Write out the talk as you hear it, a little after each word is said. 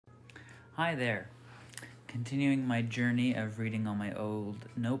Hi there. Continuing my journey of reading all my old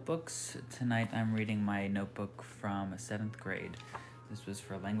notebooks, tonight I'm reading my notebook from 7th grade. This was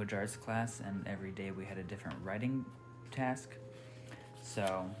for language arts class, and every day we had a different writing task.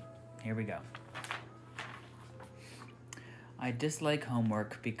 So, here we go. I dislike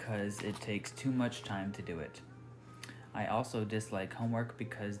homework because it takes too much time to do it. I also dislike homework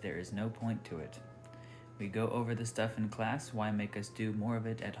because there is no point to it. We go over the stuff in class, why make us do more of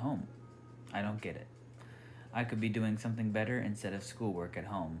it at home? I don't get it. I could be doing something better instead of schoolwork at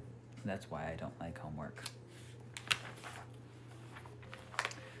home. That's why I don't like homework.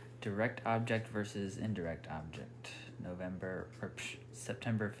 Direct object versus indirect object.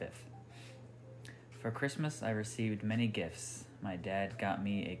 September 5th. For Christmas, I received many gifts. My dad got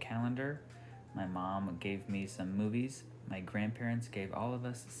me a calendar. My mom gave me some movies. My grandparents gave all of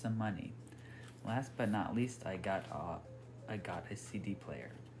us some money. Last but not least, I got a CD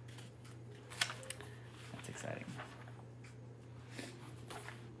player. That's exciting.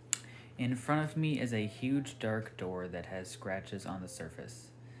 In front of me is a huge dark door that has scratches on the surface.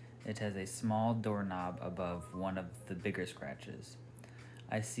 It has a small doorknob above one of the bigger scratches.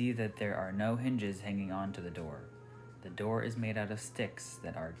 I see that there are no hinges hanging onto the door. The door is made out of sticks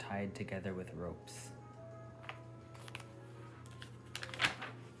that are tied together with ropes.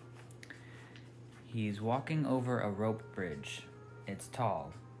 He's walking over a rope bridge. It's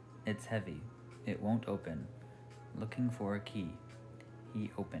tall. It's heavy. It won't open. Looking for a key.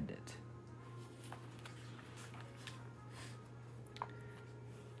 He opened it.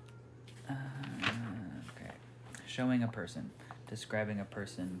 Okay. Showing a person. Describing a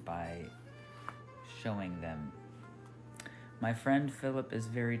person by showing them. My friend Philip is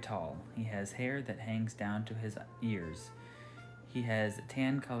very tall. He has hair that hangs down to his ears. He has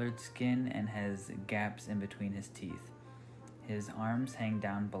tan-colored skin and has gaps in between his teeth. His arms hang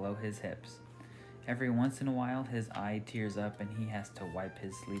down below his hips. Every once in a while, his eye tears up and he has to wipe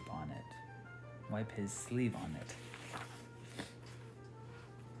his sleeve on it.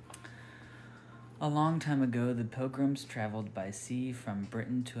 A long time ago, the Pilgrims traveled by sea from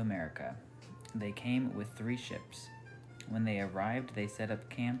Britain to America. They came with 3 ships. When they arrived, they set up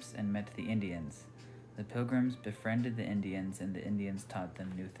camps and met the Indians. The Pilgrims befriended the Indians, and the Indians taught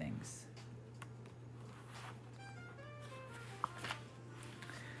them new things.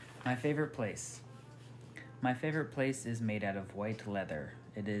 My favorite place. My favorite place is made out of white leather.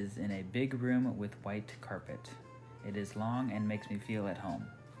 It is in a big room with white carpet. It is long and makes me feel at home.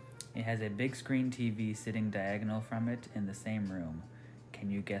 It has a big screen TV sitting diagonal from it in the same room. Can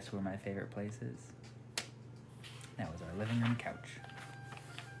you guess where my favorite place is? That was our living room couch.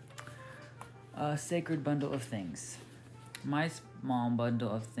 A sacred bundle of things. My small bundle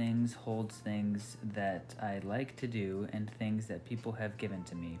of things holds things that I like to do and things that people have given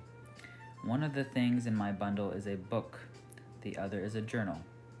to me. One of the things in my bundle is a book. The other is a journal.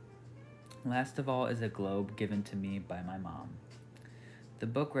 Last of all is a globe given to me by my mom. The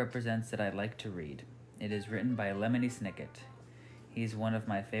book represents that I like to read. It is written by Lemony Snicket. He's one of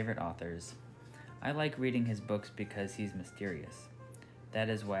my favorite authors. I like reading his books because he's mysterious. That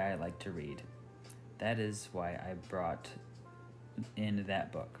is why I like to read. That is why I brought in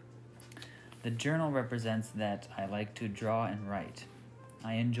that book. The journal represents that I like to draw and write.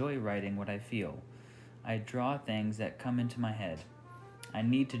 I enjoy writing what I feel. I draw things that come into my head. I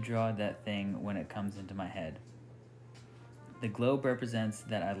need to draw that thing when it comes into my head. The globe represents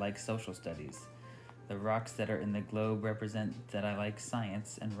that I like social studies. The rocks that are in the globe represent that I like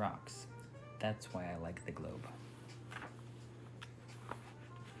science and rocks. That's why I like the globe.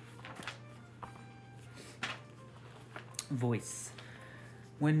 Voice.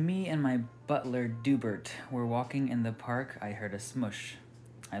 When me and my butler Dubert were walking in the park, I heard a smush.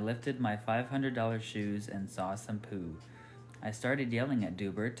 I lifted my $500 shoes and saw some poo. I started yelling at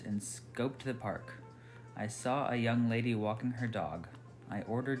Dubert and scoped the park. I saw a young lady walking her dog. I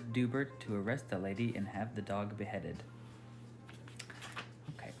ordered Dubert to arrest the lady and have the dog beheaded.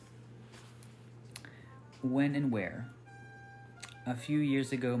 Okay. When and where? A few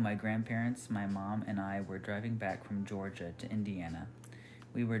years ago, my grandparents, my mom, and I were driving back from Georgia to Indiana.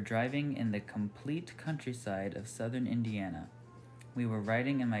 We were driving in the complete countryside of southern Indiana. We were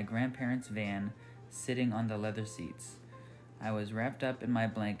riding in my grandparents' van, sitting on the leather seats. I was wrapped up in my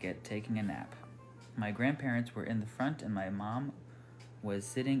blanket, taking a nap. My grandparents were in the front and my mom was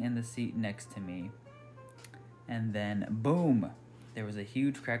sitting in the seat next to me. And then, boom! There was a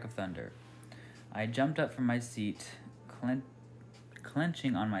huge crack of thunder. I jumped up from my seat,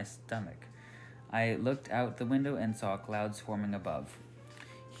 clenching on my stomach. I looked out the window and saw clouds forming above.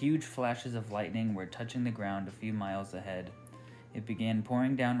 Huge flashes of lightning were touching the ground a few miles ahead. It began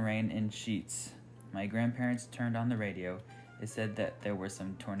pouring down rain in sheets. My grandparents turned on the radio. It said that there were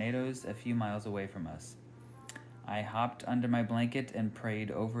some tornadoes a few miles away from us. I hopped under my blanket and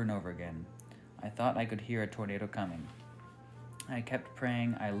prayed over and over again. I thought I could hear a tornado coming. I kept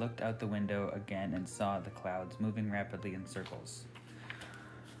praying. I looked out the window again and saw the clouds moving rapidly in circles.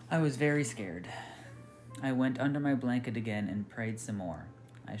 I was very scared. I went under my blanket again and prayed some more.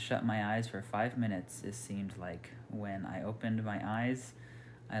 I shut my eyes for 5 minutes, it seemed like. When I opened my eyes,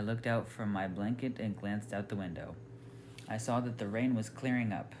 I looked out from my blanket and glanced out the window. I saw that the rain was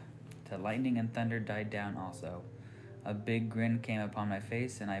clearing up. The lightning and thunder died down also. A big grin came upon my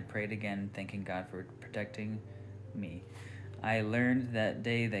face, and I prayed again, thanking God for protecting me. I learned that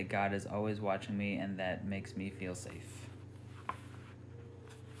day that God is always watching me, and that makes me feel safe.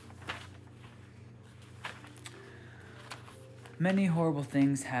 Many horrible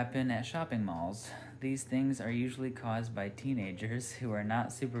things happen at shopping malls. These things are usually caused by teenagers who are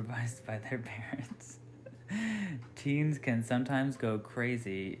not supervised by their parents. Teens can sometimes go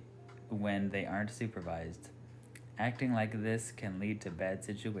crazy when they aren't supervised. Acting like this can lead to bad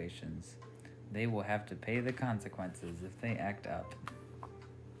situations. They will have to pay the consequences if they act up.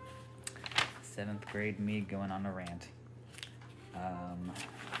 7th grade me going on a rant. Okay.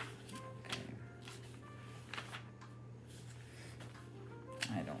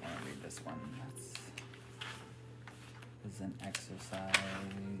 I don't want to read this one. This is an exercise.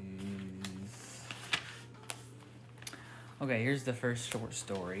 Okay, here's the first short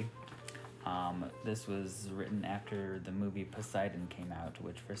story. This was written after the movie Poseidon came out,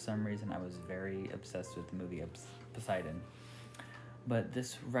 which for some reason I was very obsessed with the movie Poseidon. But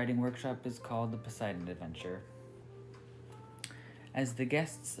this writing workshop is called the Poseidon Adventure. As the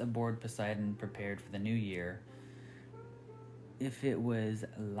guests aboard Poseidon prepared for the new year, if it was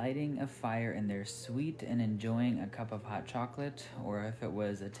lighting a fire in their suite and enjoying a cup of hot chocolate, or if it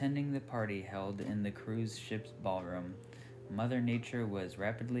was attending the party held in the cruise ship's ballroom, Mother Nature was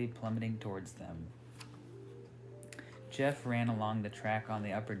rapidly plummeting towards them. Jeff ran along the track on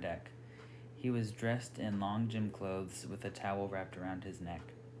the upper deck. He was dressed in long gym clothes with a towel wrapped around his neck.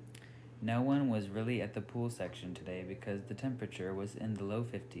 No one was really at the pool section today because the temperature was in the low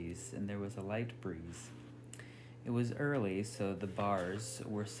 50s and there was a light breeze. It was early, so the bars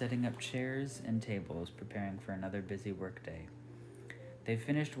were setting up chairs and tables, preparing for another busy workday. They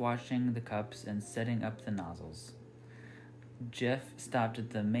finished washing the cups and setting up the nozzles. Jeff stopped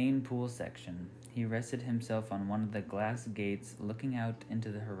at the main pool section. He rested himself on one of the glass gates looking out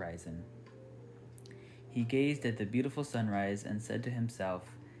into the horizon. He gazed at the beautiful sunrise and said to himself,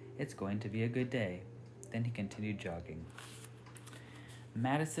 "It's going to be a good day." Then he continued jogging.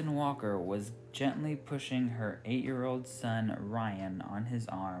 Madison Walker was gently pushing her 8-year-old son Ryan on his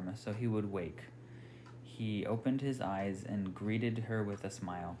arm so he would wake. He opened his eyes and greeted her with a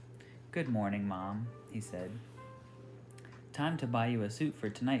smile. "Good morning, Mom," he said. "Time to buy you a suit for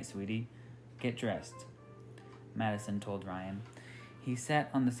tonight, sweetie. Get dressed," Madison told Ryan. He sat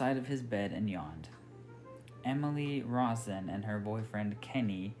on the side of his bed and yawned. Emily Rawson and her boyfriend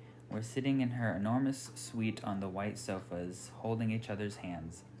Kenny were sitting in her enormous suite on the white sofas, holding each other's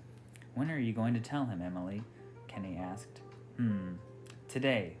hands. "When are you going to tell him, Emily?" Kenny asked.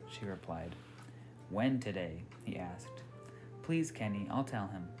 Today," she replied. "When today?" he asked. "Please, Kenny, I'll tell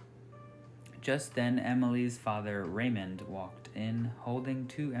him." Just then, Emily's father, Raymond, walked in, holding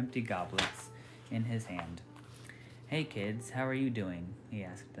 2 empty goblets in his hand. "Hey, kids, how are you doing?" he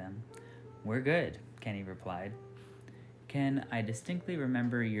asked them. "We're good," Kenny replied. "Ken, I distinctly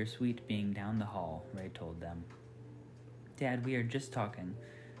remember your suite being down the hall," Ray told them. "Dad, we are just talking.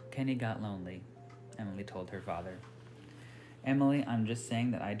 Kenny got lonely," Emily told her father. "Emily, I'm just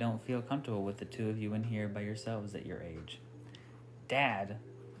saying that I don't feel comfortable with the 2 of you in here by yourselves at your age." "Dad,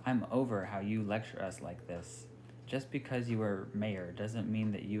 I'm over how you lecture us like this. Just because you are mayor doesn't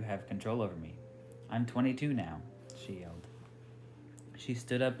mean that you have control over me. I'm 22 now," she yelled. She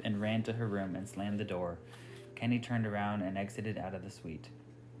stood up and ran to her room and slammed the door. Kenny turned around and exited out of the suite.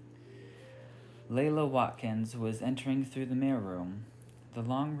 Layla Watkins was entering through the mailroom. The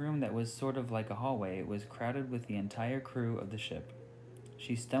long room that was sort of like a hallway was crowded with the entire crew of the ship.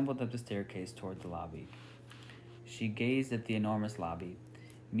 She stumbled up the staircase toward the lobby. She gazed at the enormous lobby.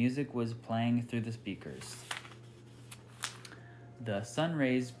 Music was playing through the speakers. The sun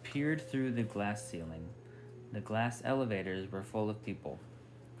rays peered through the glass ceiling. The glass elevators were full of people.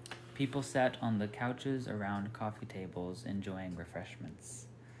 People sat on the couches around coffee tables enjoying refreshments.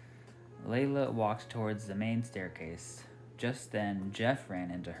 Layla walked towards the main staircase. Just then, Jeff ran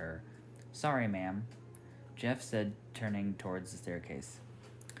into her. "Sorry, ma'am," Jeff said, turning towards the staircase.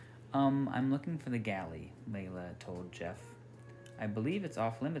 I'm looking for the galley," Layla told Jeff. I believe it's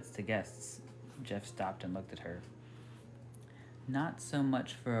off limits to guests. Jeff stopped and looked at her. Not so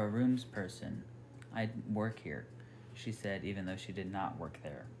much for a rooms person. I work here, she said, even though she did not work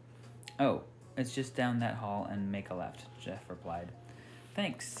there. Oh, it's just down that hall and make a left, Jeff replied.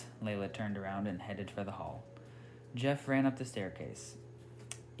 Thanks. Layla turned around and headed for the hall. Jeff ran up the staircase.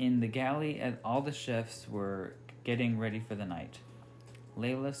 In the galley, all the chefs were getting ready for the night.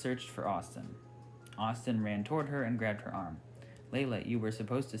 Layla searched for Austin. Austin ran toward her and grabbed her arm. Layla, you were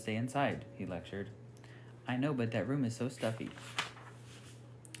supposed to stay inside, he lectured. I know, but that room is so stuffy,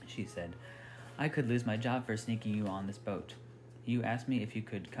 she said. I could lose my job for sneaking you on this boat. You asked me if you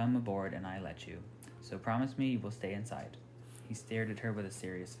could come aboard and I let you. So promise me you will stay inside. He stared at her with a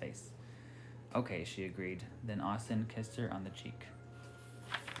serious face. Okay, she agreed. Then Austin kissed her on the cheek.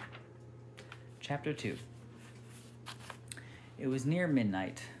 Chapter 2. It was near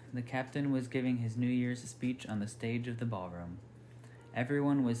midnight. The captain was giving his New Year's speech on the stage of the ballroom.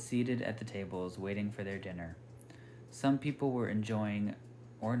 Everyone was seated at the tables waiting for their dinner. Some people were enjoying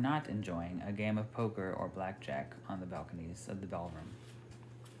or not enjoying a game of poker or blackjack on the balconies of the ballroom.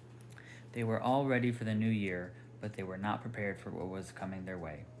 They were all ready for the new year, but they were not prepared for what was coming their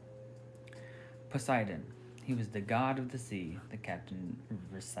way. Poseidon, he was the god of the sea, the captain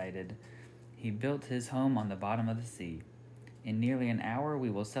recited. He built his home on the bottom of the sea. In nearly an hour we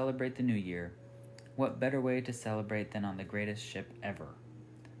will celebrate the new year. What better way to celebrate than on the greatest ship ever?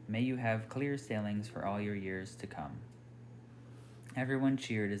 May you have clear sailings for all your years to come. Everyone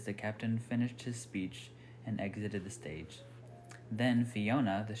cheered as the captain finished his speech and exited the stage. Then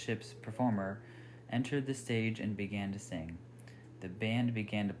Fiona, the ship's performer, entered the stage and began to sing. The band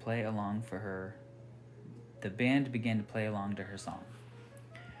began to play along to her song.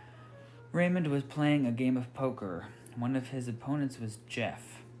 Raymond was playing a game of poker. One of his opponents was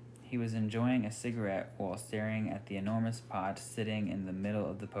Jeff. He was enjoying a cigarette while staring at the enormous pot sitting in the middle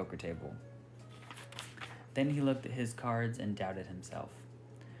of the poker table. Then he looked at his cards and doubted himself.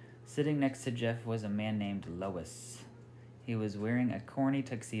 Sitting next to Jeff was a man named Lois. He was wearing a corny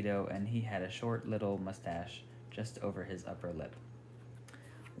tuxedo and he had a short little mustache just over his upper lip.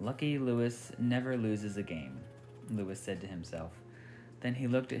 Lucky Lewis never loses a game, Lewis said to himself. Then he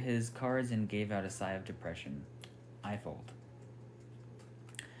looked at his cards and gave out a sigh of depression. I fold.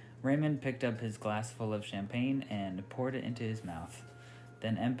 Raymond picked up his glass full of champagne and poured it into his mouth.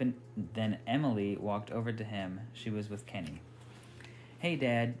 Then Emily walked over to him. She was with Kenny. Hey,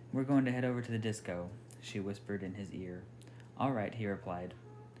 Dad, we're going to head over to the disco, she whispered in his ear. All right, he replied.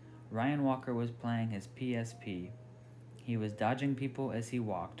 Ryan Walker was playing his PSP. He was dodging people as he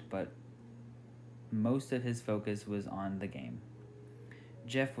walked, but most of his focus was on the game.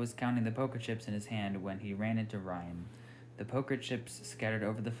 Jeff was counting the poker chips in his hand when he ran into Ryan. The poker chips scattered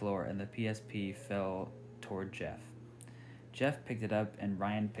over the floor and the PSP fell toward Jeff. Jeff picked it up and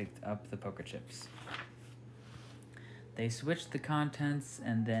Ryan picked up the poker chips. They switched the contents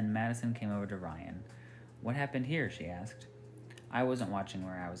and then Madison came over to Ryan. What happened here? She asked. I wasn't watching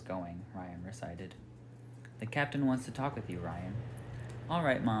where I was going, Ryan recited. The captain wants to talk with you, Ryan. All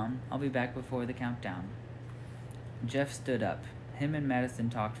right, Mom. I'll be back before the countdown. Jeff stood up. Him and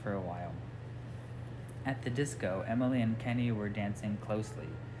Madison talked for a while. At the disco, Emily and Kenny were dancing closely.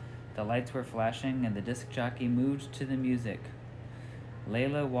 The lights were flashing and the disc jockey moved to the music.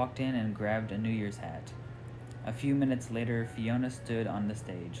 Layla walked in and grabbed a New Year's hat. A few minutes later, Fiona stood on the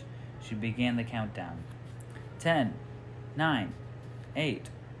stage. She began the countdown. 10, 9, 8,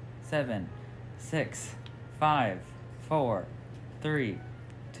 7, 6, 5, 4, 3,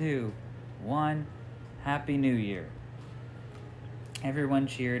 2, 1. Happy New Year. Everyone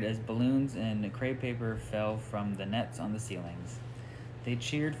cheered as balloons and crepe paper fell from the nets on the ceilings. They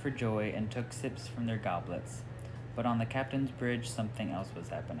cheered for joy and took sips from their goblets. But on the captain's bridge, something else was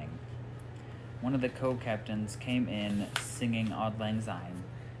happening. One of the co-captains came in singing Auld Lang Syne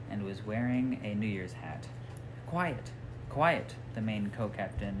and was wearing a New Year's hat. Quiet! Quiet! The main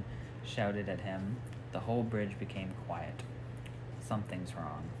co-captain shouted at him. The whole bridge became quiet. Something's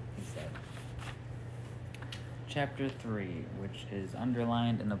wrong, he said. Chapter 3, which is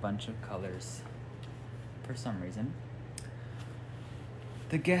underlined in a bunch of colors for some reason.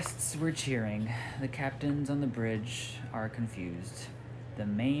 The guests were cheering. The captains on the bridge are confused. The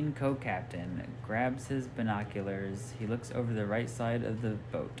main co-captain grabs his binoculars. He looks over the right side of the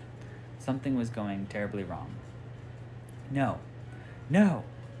boat. Something was going terribly wrong. No! No!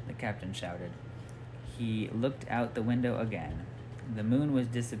 The captain shouted. He looked out the window again. The moon was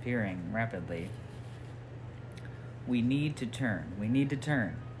disappearing rapidly. We need to turn. We need to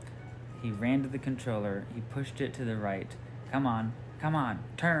turn. He ran to the controller. He pushed it to the right. Come on. Come on.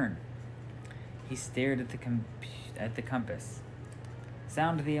 Turn. He stared at the compass.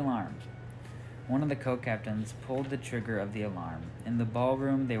 Sound the alarm. One of the co-captains pulled the trigger of the alarm. In the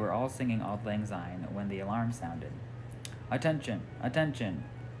ballroom, they were all singing Auld Lang Syne when the alarm sounded. Attention! Attention!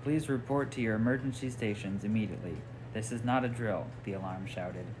 Please report to your emergency stations immediately. This is not a drill, the alarm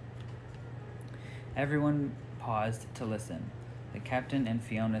shouted. Everyone paused to listen. The captain and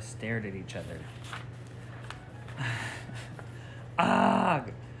Fiona stared at each other. Ah!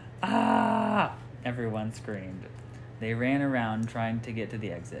 Ah! Everyone screamed. They ran around trying to get to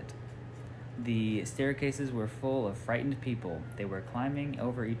the exit. The staircases were full of frightened people. They were climbing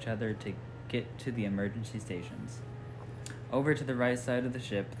over each other to get to the emergency stations. Over to the right side of the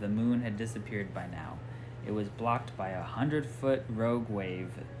ship, the moon had disappeared by now. It was blocked by a 100-foot rogue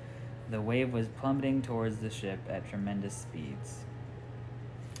wave. The wave was plummeting towards the ship at tremendous speeds.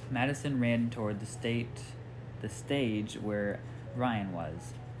 Madison ran toward the stage where Ryan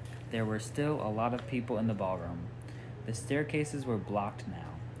was. There were still a lot of people in the ballroom. The staircases were blocked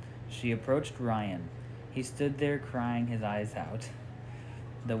now. She approached Ryan. He stood there crying his eyes out.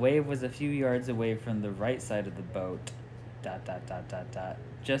 The wave was a few yards away from the right side of the boat. ...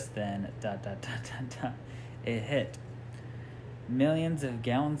 Just then, ... It hit. Millions of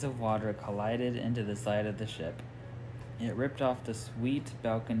gallons of water collided into the side of the ship. It ripped off the suite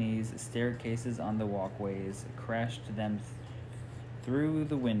balconies, staircases on the walkways, crashed them through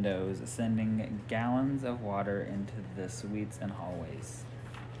the windows, sending gallons of water into the suites and hallways.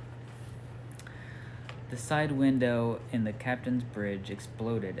 The side window in the captain's bridge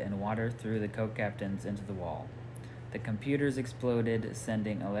exploded and water threw the co-captains into the wall. The computers exploded,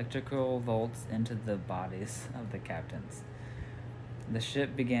 sending electrical volts into the bodies of the captains. The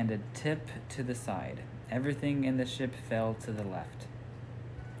ship began to tip to the side. Everything in the ship fell to the left.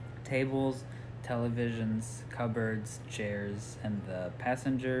 Tables, televisions, cupboards, chairs, and the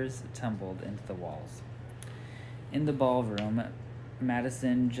passengers tumbled into the walls. In the ballroom,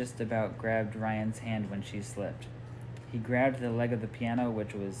 Madison just about grabbed Ryan's hand when she slipped. He grabbed the leg of the piano,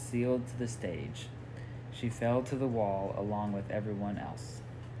 which was sealed to the stage. She fell to the wall along with everyone else.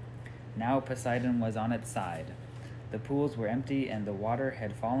 Now Poseidon was on its side. The pools were empty and the water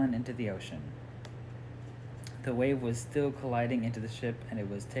had fallen into the ocean. The wave was still colliding into the ship and it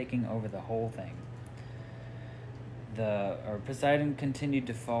was taking over the whole thing. Poseidon continued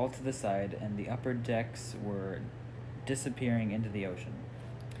to fall to the side and the upper decks were disappearing into the ocean.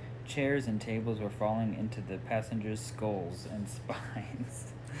 Chairs and tables were falling into the passengers' skulls and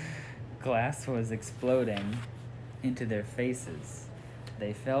spines. Glass was exploding into their faces.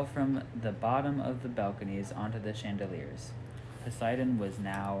 They fell from the bottom of the balconies onto the chandeliers. Poseidon was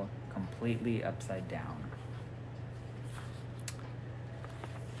now completely upside down.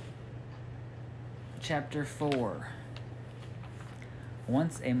 Chapter 4.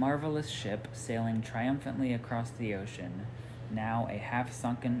 Once a marvelous ship sailing triumphantly across the ocean, now a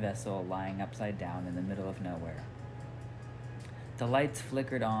half-sunken vessel lying upside down in the middle of nowhere. The lights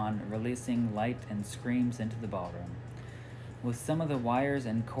flickered on, releasing light and screams into the ballroom. With some of the wires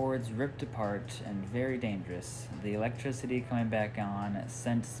and cords ripped apart and very dangerous, the electricity coming back on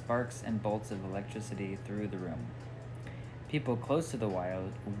sent sparks and bolts of electricity through the room. People close to the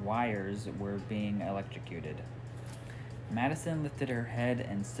wires were being electrocuted. Madison lifted her head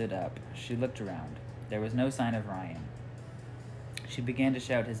and stood up. She looked around. There was no sign of Ryan. She began to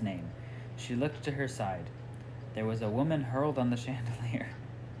shout his name. She looked to her side. There was a woman hurled on the chandelier.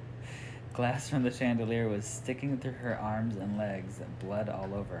 Glass from the chandelier was sticking through her arms and legs, blood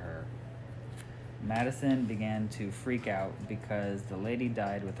all over her. Madison began to freak out because the lady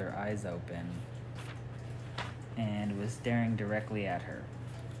died with her eyes open and was staring directly at her.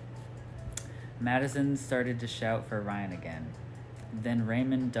 Madison started to shout for Ryan again. Then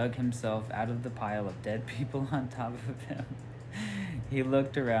Raymond dug himself out of the pile of dead people on top of him. He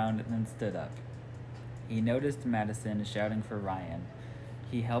looked around and then stood up. He noticed Madison shouting for Ryan.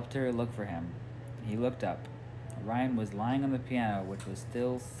 He helped her look for him. He looked up. Ryan was lying on the piano, which was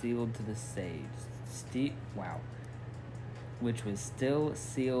still sealed to the stage. Which was still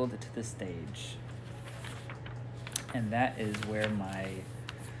sealed to the stage. And that is where my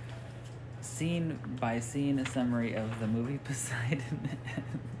scene-by-scene summary of the movie Poseidon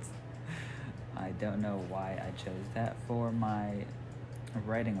ends. I don't know why I chose that for my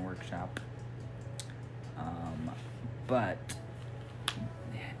writing workshop. But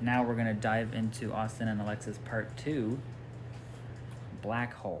now we're going to dive into Austin and Alexis Part 2,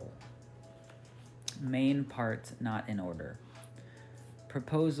 Black Hole. Main part not in order.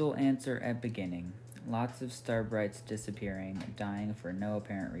 Proposal answer at beginning. Lots of Starbrights disappearing, dying for no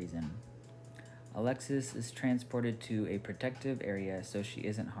apparent reason. Alexis is transported to a protective area so she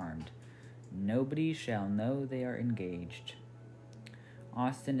isn't harmed. Nobody shall know they are engaged.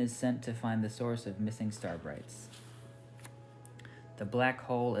 Austin is sent to find the source of missing Starbrights. The black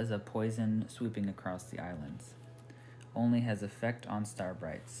hole is a poison sweeping across the islands. Only has effect on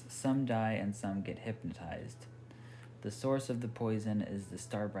Starbrights. Some die and some get hypnotized. The source of the poison is the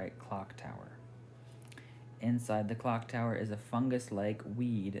Starbright clock tower. Inside the clock tower is a fungus-like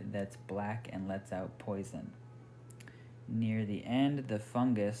weed that's black and lets out poison. Near the end, the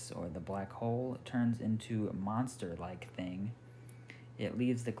fungus, or the black hole, turns into a monster-like thing. It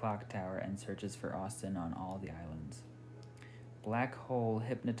leaves the clock tower and searches for Austin on all the islands. Black hole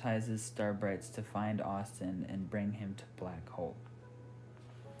hypnotizes Starbrights to find Austin and bring him to Black hole.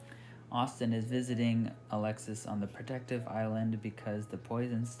 Austin is visiting Alexis on the protective island because the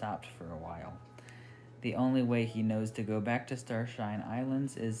poison stopped for a while. The only way he knows to go back to Starshine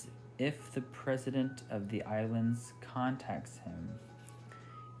Islands is if the president of the islands contacts him.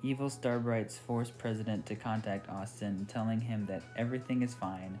 Evil Starbrights force President to contact Austin, telling him that everything is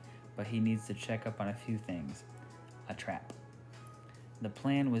fine, but he needs to check up on a few things. A trap. The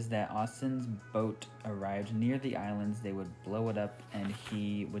plan was that Austin's boat arrived near the islands, they would blow it up, and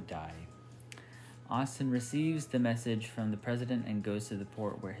he would die. Austin receives the message from the president and goes to the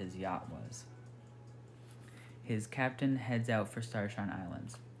port where his yacht was. His captain heads out for Starshine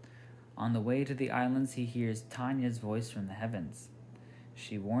Islands. On the way to the islands, he hears Tanya's voice from the heavens.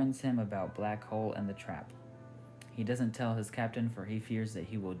 She warns him about Black Hole and the trap. He doesn't tell his captain, for he fears that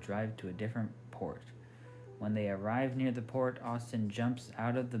he will drive to a different port. When they arrive near the port, Austin jumps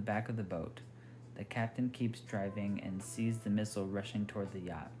out of the back of the boat. The captain keeps driving and sees the missile rushing toward the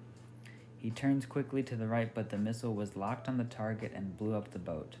yacht. He turns quickly to the right, but the missile was locked on the target and blew up the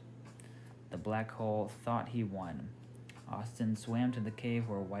boat. The black hole thought he won. Austin swam to the cave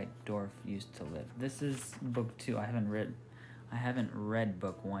where White Dwarf used to live. This is book 2. I haven't read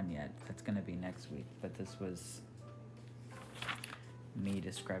book 1 yet. That's going to be next week, but this was me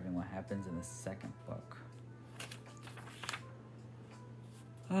describing what happens in the second book.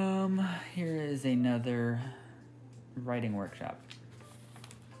 Here is another writing workshop.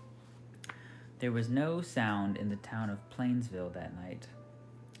 There was no sound in the town of Plainsville that night.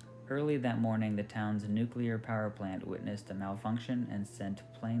 Early that morning, the town's nuclear power plant witnessed a malfunction and sent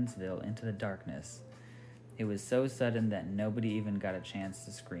Plainsville into the darkness. It was so sudden that nobody even got a chance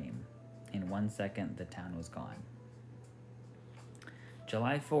to scream. In 1 second, the town was gone.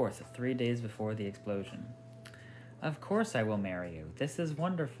 July 4th, 3 days before the explosion. "Of course I will marry you. This is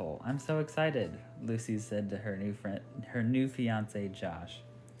wonderful. I'm so excited," Lucy said to her new fiancé, Josh.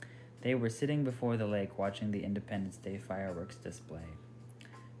 They were sitting before the lake watching the Independence Day fireworks display.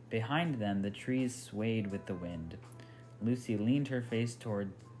 Behind them, the trees swayed with the wind. Lucy leaned her face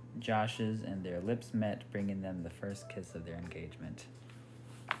toward Josh's, and their lips met, bringing them the first kiss of their engagement.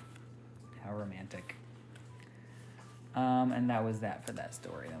 How romantic. And that was that for that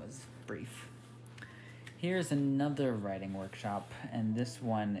story. That was brief. Here's another writing workshop, and this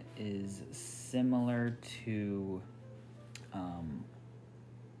one is similar to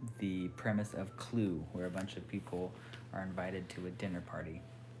the premise of Clue, where a bunch of people are invited to a dinner party.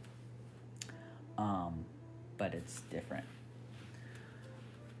 But it's different.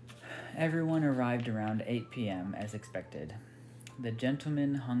 Everyone arrived around 8 p.m. as expected. The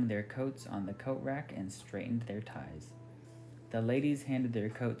gentlemen hung their coats on the coat rack and straightened their ties. The ladies handed their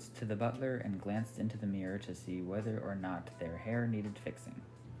coats to the butler and glanced into the mirror to see whether or not their hair needed fixing.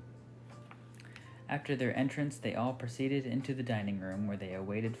 After their entrance, they all proceeded into the dining room where they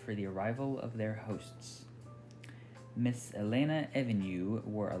awaited for the arrival of their hosts. Miss Elena Evenew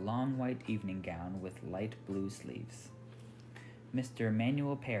wore a long white evening gown with light blue sleeves. Mr.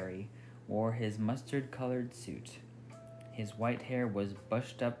 Manuel Perry wore his mustard-colored suit. His white hair was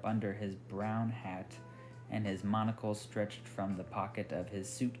bushed up under his brown hat, and his monocle stretched from the pocket of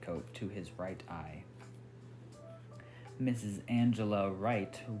his suit coat to his right eye. Mrs. Angela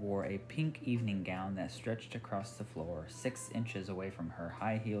Wright wore a pink evening gown that stretched across the floor 6 inches away from her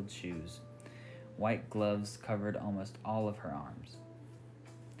high-heeled shoes. White gloves covered almost all of her arms.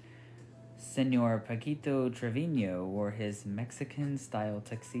 Senor Paquito Trevino wore his Mexican-style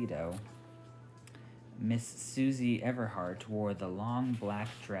tuxedo. Miss Susie Everhart wore the long black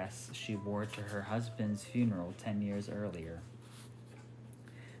dress she wore to her husband's funeral 10 years earlier.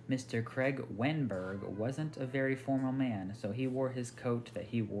 Mr. Craig Wenberg wasn't a very formal man, so he wore his coat that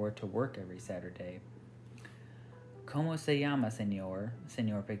he wore to work every Saturday. "Como se llama, señor?"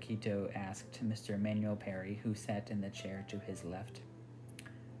 Senor Paquito asked Mr. Manuel Perry, who sat in the chair to his left.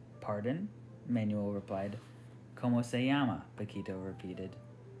 "Pardon?" Manuel replied. "Como se llama?" Paquito repeated.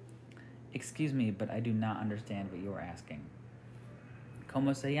 "Excuse me, but I do not understand what you are asking."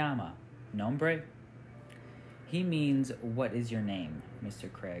 "Como se llama? Nombre?" "He means, what is your name?"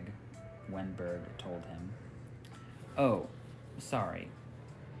 Mr. Craig Wenberg told him. Oh, sorry.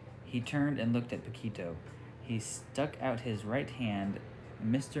 He turned and looked at Paquito. He stuck out his right hand.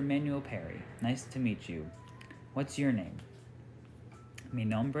 Mr. Manuel Perry, nice to meet you. What's your name? Mi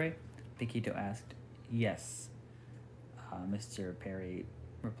nombre? Paquito asked. Yes, Mr. Perry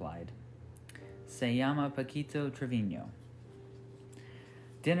replied. Se llama Paquito Trevino.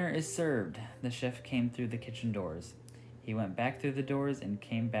 Dinner is served. The chef came through the kitchen doors. He went back through the doors and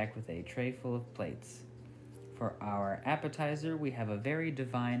came back with a tray full of plates. For our appetizer, we have a very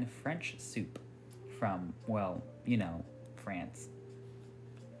divine French soup from, well, you know, France.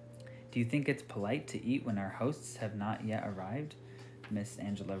 Do you think it's polite to eat when our hosts have not yet arrived? Miss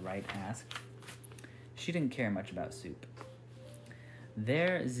Angela Wright asked. She didn't care much about soup.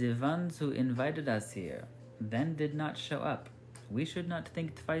 They're the ones who invited us here, then did not show up. We should not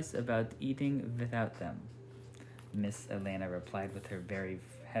think twice about eating without them, Miss Elena replied with her very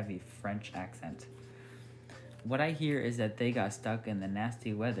heavy French accent. What I hear is that they got stuck in the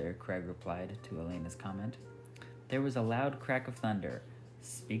nasty weather, Craig replied to Elena's comment. There was a loud crack of thunder.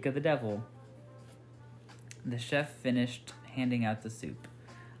 Speak of the devil. The chef finished handing out the soup.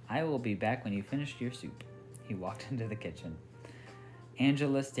 I will be back when you finish your soup. He walked into the kitchen.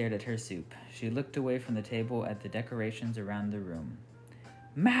 Angela stared at her soup. She looked away from the table at the decorations around the room.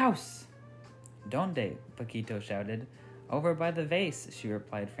 Mouse! Donde? Paquito shouted. Over by the vase, she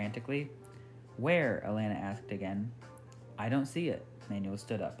replied frantically. Where? Elena asked again. I don't see it. Manuel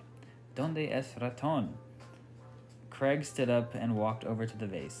stood up. Donde es raton? Craig stood up and walked over to the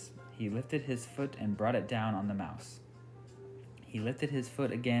vase. He lifted his foot and brought it down on the mouse. He lifted his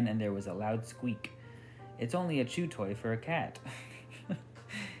foot again and there was a loud squeak. It's only a chew toy for a cat.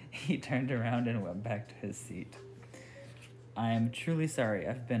 He turned around and went back to his seat. I am truly sorry.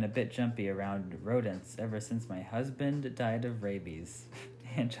 I've been a bit jumpy around rodents ever since my husband died of rabies.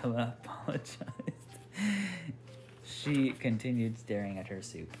 Angela apologized. She continued staring at her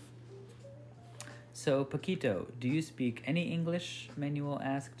soup. So, Paquito, do you speak any English? Manuel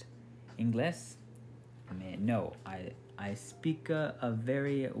asked. Ingles? No, I speak a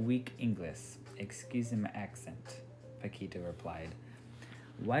very weak English. Excuse my accent, Paquito replied.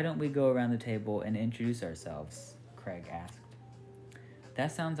 Why don't we go around the table and introduce ourselves? Craig asked.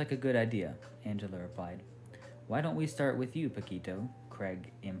 That sounds like a good idea, Angela replied. Why don't we start with you, Paquito?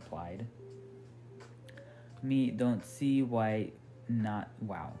 Craig implied. Me don't see why not.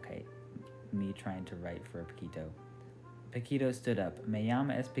 Wow, okay. Me trying to write for Paquito. Paquito stood up. Me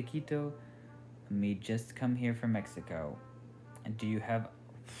llama es Paquito. Me just come here from Mexico. Do you have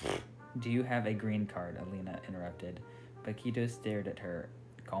a green card? Elena interrupted. Paquito stared at her.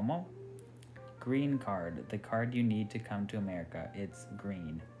 Como? Green card. The card you need to come to America. It's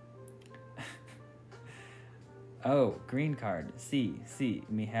green. Oh, green card. Si,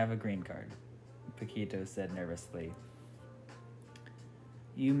 me have a green card, Paquito said nervously.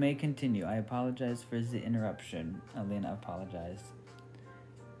 You may continue. I apologize for the interruption, Elena apologized.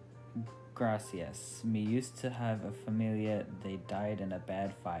 Gracias. Me used to have a familia. They died in a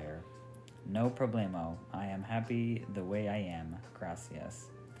bad fire. No problemo. I am happy the way I am. Gracias.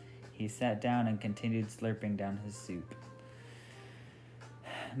 He sat down and continued slurping down his soup.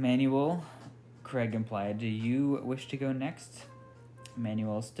 Manuel, Craig implied, do you wish to go next?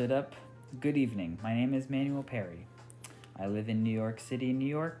 Manuel stood up. Good evening. My name is Manuel Perry. I live in New York City, New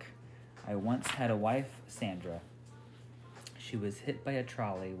York. I once had a wife, Sandra. She was hit by a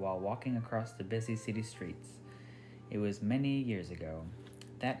trolley while walking across the busy city streets. It was many years ago.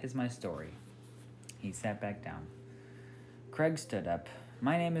 That is my story. He sat back down. Craig stood up.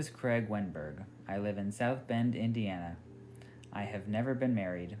 My name is Craig Wenberg. I live in South Bend, Indiana. I have never been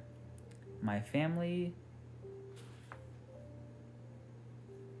married. My family...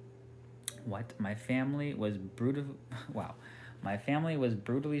 What? My family was My family was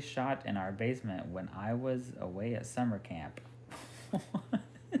brutally shot in our basement when I was away at summer camp. What?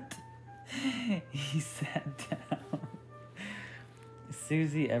 He sat down.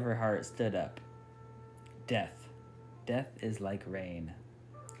 Susie Everhart stood up. Death. Death is like rain.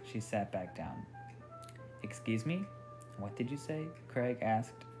 She sat back down. Excuse me? What did you say? Craig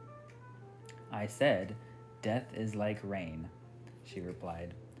asked. I said, death is like rain, she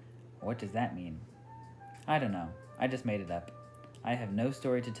replied. What does that mean? I don't know. I just made it up. I have no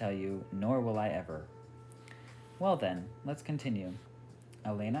story to tell you, nor will I ever. Well then, let's continue.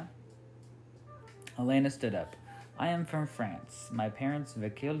 Elena? Elena stood up. I am from France. My parents were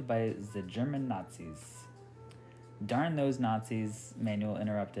killed by the German Nazis. Darn those Nazis, Manuel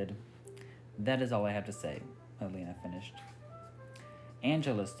interrupted. That is all I have to say, Elena finished.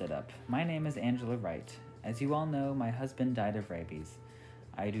 Angela stood up. My name is Angela Wright. As you all know, my husband died of rabies.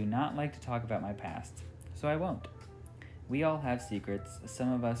 I do not like to talk about my past, so I won't. We all have secrets,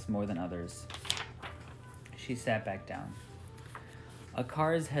 some of us more than others. She sat back down. A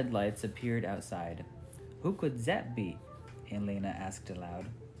car's headlights appeared outside. Who could that be? Elena asked aloud.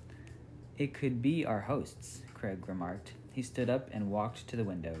 It could be our hosts, Craig remarked. He stood up and walked to the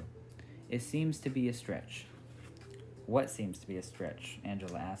window. It seems to be a stretch. What seems to be a stretch?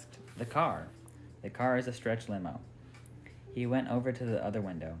 Angela asked. The car. The car is a stretch limo. He went over to the other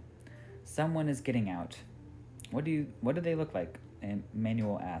window. Someone is getting out. What do they look like? And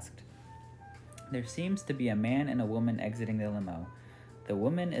Manuel asked. There seems to be a man and a woman exiting the limo. The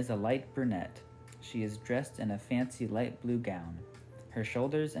woman is a light brunette. She is dressed in a fancy light blue gown. Her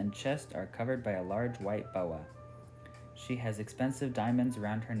shoulders and chest are covered by a large white boa. She has expensive diamonds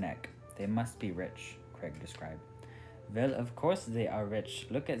around her neck. They must be rich, Craig described. Well, of course they are rich.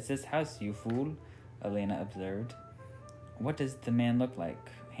 Look at this house, you fool, Elena observed. What does the man look like?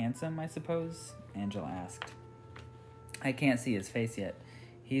 Handsome, I suppose? Angela asked. I can't see his face yet.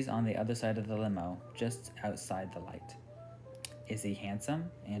 He's on the other side of the limo, just outside the light. Is he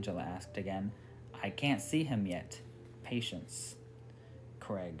handsome? Angela asked again. I can't see him yet. Patience.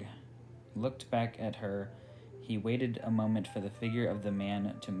 Craig looked back at her. He waited a moment for the figure of the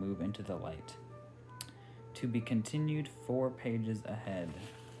man to move into the light. To be continued 4 pages ahead.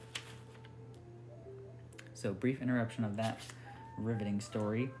 So, brief interruption of that riveting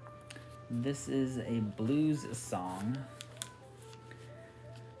story. This is a blues song.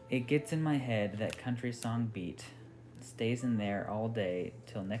 It gets in my head, that country song beat. Stays in there all day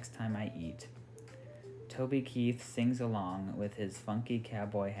till next time I eat. Toby Keith sings along with his funky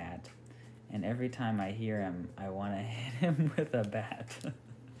cowboy hat, and every time I hear him, I want to hit him with a bat.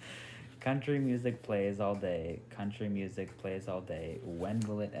 Country music plays all day. Country music plays all day. When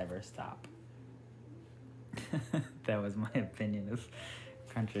will it ever stop? That was my opinion of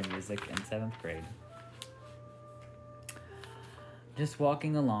country music in 7th grade. Just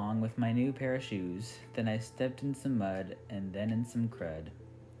walking along with my new pair of shoes, then I stepped in some mud and then in some crud.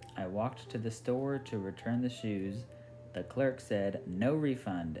 I walked to the store to return the shoes. The clerk said, no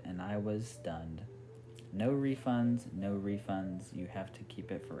refund, and I was stunned. No refunds, no refunds, you have to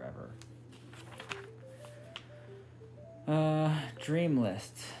keep it forever. Dream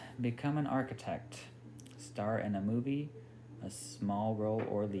list. Become an architect. Star in a movie, a small role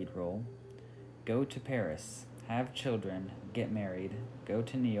or lead role. Go to Paris. Have children. Get married. Go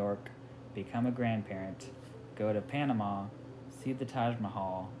to New York. Become a grandparent. Go to Panama. See the Taj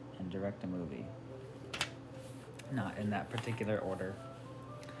Mahal. And direct a movie. Not in that particular order.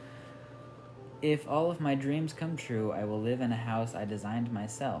 If all of my dreams come true, I will live in a house I designed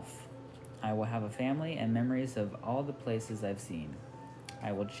myself. I will have a family and memories of all the places I've seen.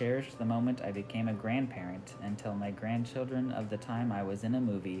 I will cherish the moment I became a grandparent and tell my grandchildren of the time I was in a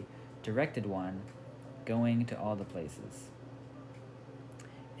movie, directed one, going to all the places.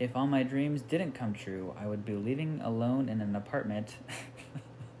 If all my dreams didn't come true, I would be living alone in an apartment.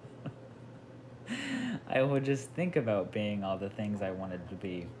 I would just think about being all the things I wanted to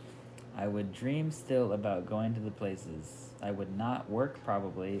be. I would dream still about going to the places. I would not work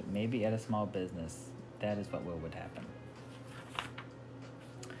probably, maybe at a small business. That is what would happen.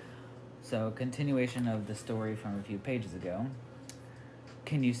 So, continuation of the story from a few pages ago.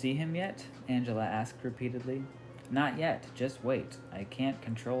 Can you see him yet? Angela asked repeatedly. Not yet, just wait. I can't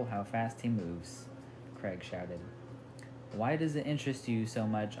control how fast he moves, Craig shouted. Why does it interest you so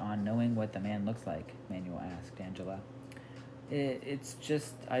much on knowing what the man looks like? Manuel asked Angela. It's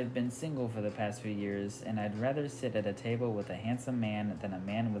just I've been single for the past few years, and I'd rather sit at a table with a handsome man than a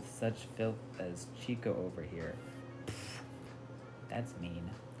man with such filth as Chico over here. Pfft, that's mean.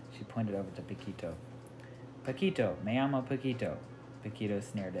 She pointed over to Paquito. Paquito, me llamo Paquito. Paquito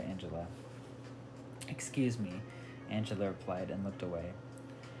sneered at Angela. Excuse me, Angela replied and looked away.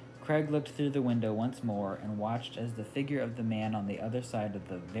 Craig looked through the window once more and watched as the figure of the man on the other side of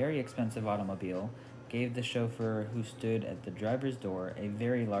the very expensive automobile gave the chauffeur who stood at the driver's door a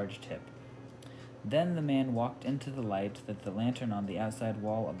very large tip. Then the man walked into the light that the lantern on the outside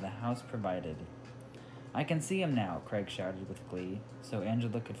wall of the house provided. I can see him now, Craig shouted with glee, so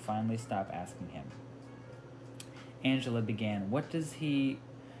Angela could finally stop asking him. Angela began, What does he...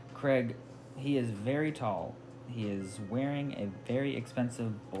 Craig, he is very tall. He is wearing a very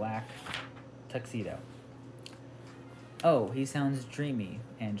expensive black tuxedo. Oh, he sounds dreamy,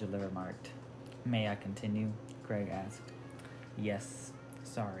 Angela remarked. May I continue? Craig asked. Yes,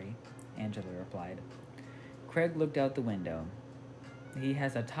 sorry, Angela replied. Craig looked out the window. He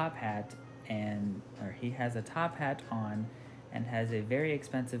has a top hat on and has a very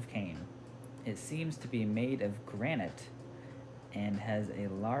expensive cane. It seems to be made of granite. and has a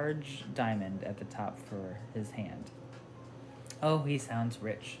large diamond at the top for his hand. Oh, he sounds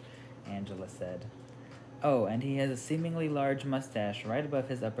rich, Angela said. Oh, and he has a seemingly large mustache right above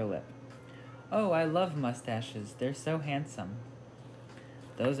his upper lip. Oh, I love mustaches. They're so handsome.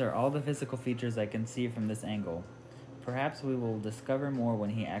 Those are all the physical features I can see from this angle. Perhaps we will discover more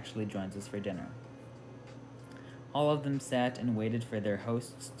when he actually joins us for dinner. All of them sat and waited for their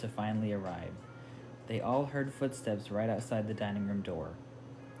hosts to finally arrive. They all heard footsteps right outside the dining room door.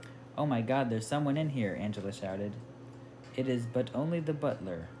 Oh my God, there's someone in here, Angela shouted. It is but only the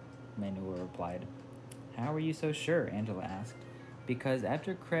butler, Manuel replied. How are you so sure? Angela asked. Because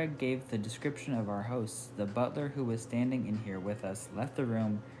after Craig gave the description of our hosts, the butler who was standing in here with us left the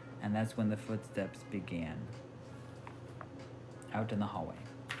room, and that's when the footsteps began. Out in the hallway.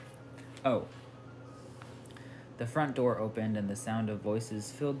 Oh. The front door opened and the sound of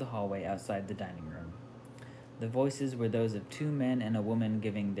voices filled the hallway outside the dining room. The voices were those of two men and a woman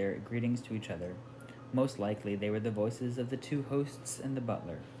giving their greetings to each other. Most likely, they were the voices of the two hosts and the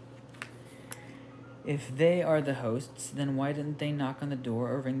butler. If they are the hosts, then why didn't they knock on the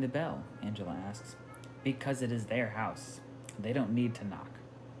door or ring the bell? Angela asks. Because it is their house. They don't need to knock.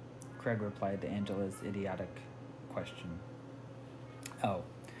 Craig replied to Angela's idiotic question. Oh,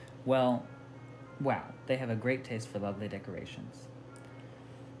 well, wow, they have a great taste for lovely decorations.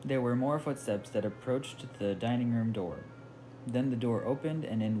 There were more footsteps that approached the dining room door. Then the door opened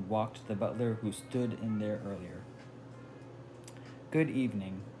and in walked the butler who stood in there earlier. Good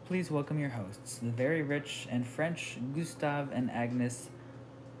evening. Please welcome your hosts, the very rich and French Gustave and Agnes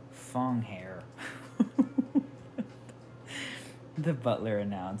Fonghair. The butler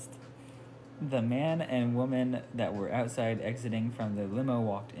announced. The man and woman that were outside exiting from the limo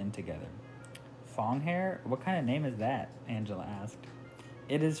walked in together. Fonghair? What kind of name is that? Angela asked.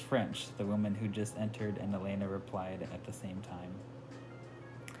 It is French, the woman who just entered and Elena replied at the same time.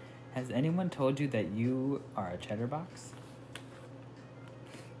 Has anyone told you that you are a chatterbox?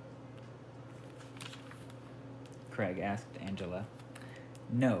 Craig asked Angela.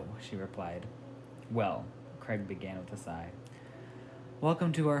 No, she replied. Well, Craig began with a sigh.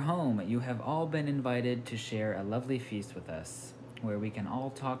 Welcome to our home. You have all been invited to share a lovely feast with us, where we can all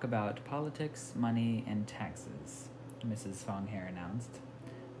talk about politics, money, and taxes, Mrs. Fonghair announced.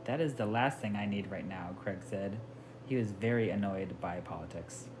 That is the last thing I need right now, Craig said. He was very annoyed by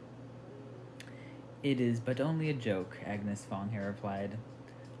politics. It is but only a joke, Agnes Fonghair replied.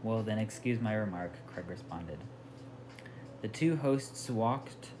 Well, then excuse my remark, Craig responded. The two hosts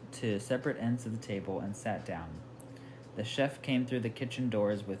walked to separate ends of the table and sat down. The chef came through the kitchen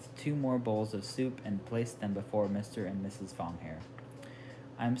doors with 2 more bowls of soup and placed them before Mr. and Mrs. Fonghair.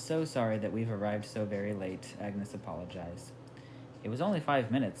 I'm so sorry that we've arrived so very late, Agnes apologized. It was only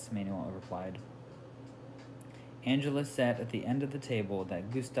 5 minutes, Manuel replied. Angela sat at the end of the table that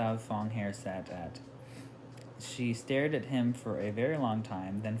Gustave Fonghair sat at. She stared at him for a very long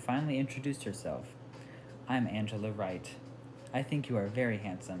time, then finally introduced herself. I'm Angela Wright. I think you are very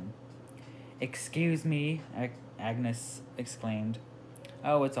handsome. Excuse me, Agnes exclaimed.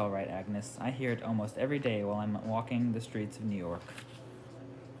 Oh, it's all right, Agnes. I hear it almost every day while I'm walking the streets of New York.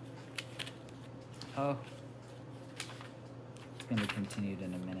 Oh. It's going to be continued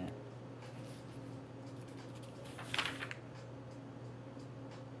in a minute.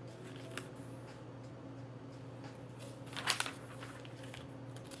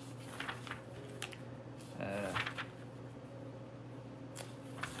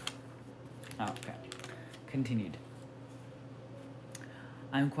 Okay. Continued.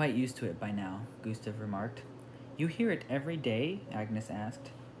 I'm quite used to it by now, Gustave remarked. You hear it every day? Agnes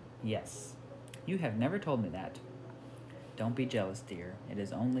asked. Yes. You have never told me that. Don't be jealous, dear. It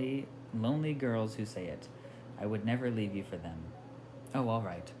is only lonely girls who say it. I would never leave you for them. Oh, all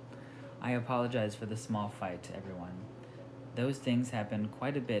right. I apologize for the small fight, everyone. Those things happen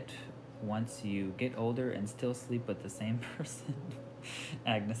quite a bit once you get older and still sleep with the same person.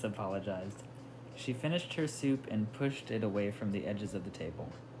 Agnes apologized. She finished her soup and pushed it away from the edges of the table.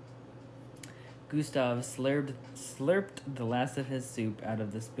 Gustave slurped the last of his soup out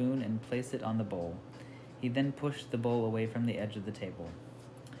of the spoon and placed it on the bowl. He then pushed the bowl away from the edge of the table.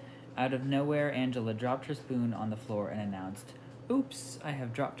 Out of nowhere, Angela dropped her spoon on the floor and announced, Oops, I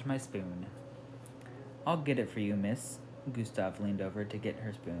have dropped my spoon. I'll get it for you, miss. Gustave leaned over to get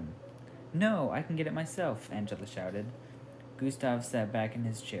her spoon. No, I can get it myself, Angela shouted. Gustave sat back in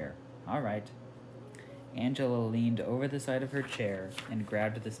his chair. All right. Angela leaned over the side of her chair and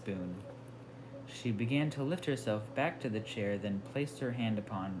grabbed the spoon. She began to lift herself back to the chair, then placed her hand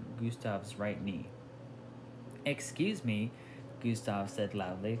upon Gustave's right knee. Excuse me, Gustave said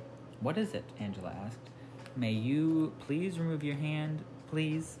loudly. What is it? Angela asked. May you please remove your hand,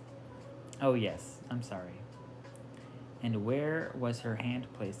 please? Oh, yes, I'm sorry. And where was her hand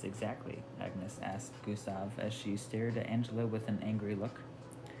placed exactly? Agnes asked Gustave as she stared at Angela with an angry look.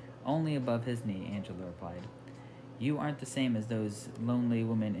 Only above his knee, Angela replied. You aren't the same as those lonely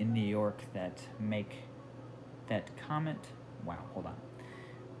women in New York that make that comment. Wow, hold on.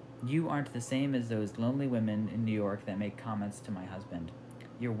 You aren't the same as those lonely women in New York that make comments to my husband.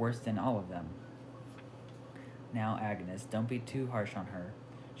 You're worse than all of them. Now, Agnes, don't be too harsh on her.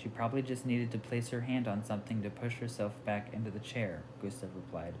 She probably just needed to place her hand on something to push herself back into the chair, Gustave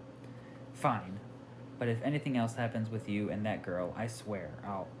replied. Fine, but if anything else happens with you and that girl, I swear,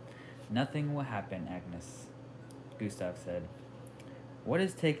 Nothing will happen, Agnes, Gustave said. What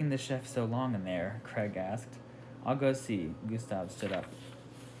is taking the chef so long in there? Craig asked. I'll go see. Gustave stood up.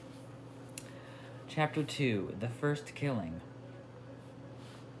 Chapter 2. The First Killing.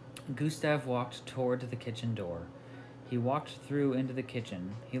 Gustave walked toward the kitchen door. He walked through into the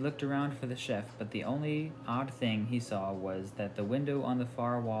kitchen. He looked around for the chef, but the only odd thing he saw was that the window on the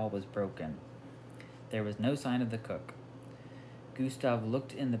far wall was broken. There was no sign of the cook. Gustave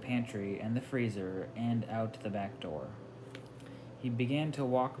looked in the pantry and the freezer and out the back door. He began to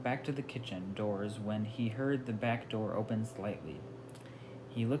walk back to the kitchen doors when he heard the back door open slightly.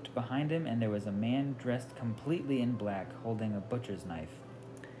 He looked behind him and there was a man dressed completely in black holding a butcher's knife.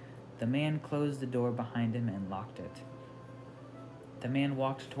 The man closed the door behind him and locked it. The man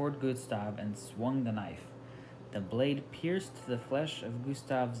walked toward Gustave and swung the knife. The blade pierced the flesh of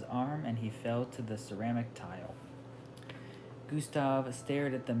Gustave's arm and he fell to the ceramic tile. Gustave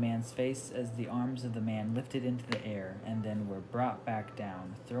stared at the man's face as the arms of the man lifted into the air and then were brought back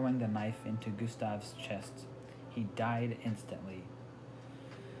down, throwing the knife into Gustave's chest. He died instantly.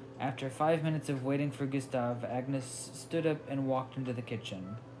 After 5 minutes of waiting for Gustave, Agnes stood up and walked into the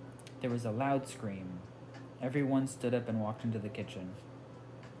kitchen. There was a loud scream. Everyone stood up and walked into the kitchen.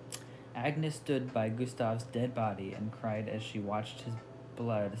 Agnes stood by Gustave's dead body and cried as she watched his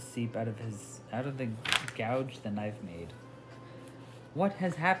blood seep out of the gouge the knife made. What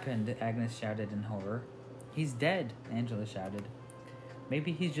has happened? Agnes shouted in horror. He's dead, Angela shouted.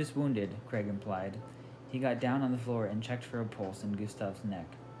 Maybe he's just wounded, Craig implied. He got down on the floor and checked for a pulse in Gustave's neck.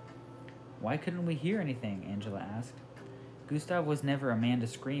 Why couldn't we hear anything? Angela asked. Gustave was never a man to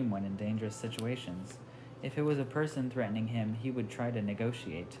scream when in dangerous situations. If it was a person threatening him, he would try to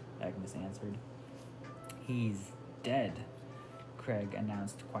negotiate, Agnes answered. He's dead, Craig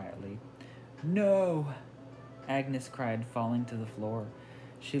announced quietly. No! Agnes cried, falling to the floor.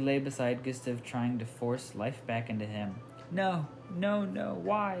 She lay beside Gustave, trying to force life back into him. No, no, no,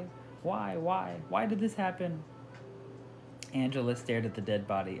 why? Why did this happen? Angela stared at the dead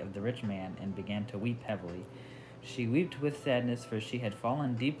body of the rich man and began to weep heavily. She wept with sadness, for she had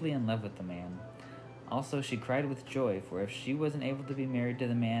fallen deeply in love with the man. Also, she cried with joy, for if she wasn't able to be married to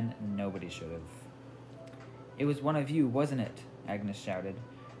the man, nobody should have. It was one of you, wasn't it? Agnes shouted.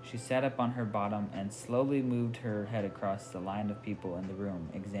 She sat up on her bottom and slowly moved her head across the line of people in the room,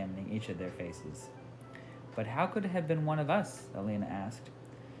 examining each of their faces. But how could it have been one of us? Alina asked.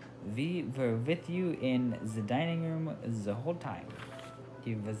 We were with you in the dining room the whole time.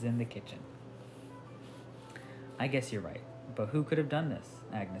 He was in the kitchen. I guess you're right, but who could have done this?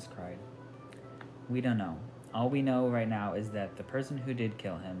 Agnes cried. We don't know. All we know right now is that the person who did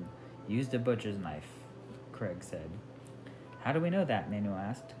kill him used a butcher's knife, Craig said. How do we know that? Manuel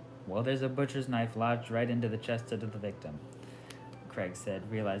asked. Well, there's a butcher's knife lodged right into the chest of the victim, Craig said,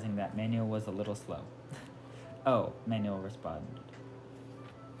 realizing that Manuel was a little slow. Oh, Manuel responded.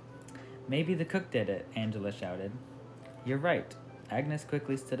 Maybe the cook did it, Angela shouted. You're right. Agnes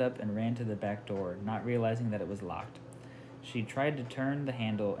quickly stood up and ran to the back door, not realizing that it was locked. She tried to turn the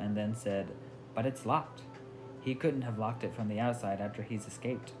handle and then said, But it's locked. He couldn't have locked it from the outside after he's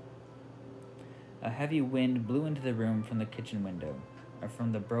escaped. A heavy wind blew into the room from the kitchen window, or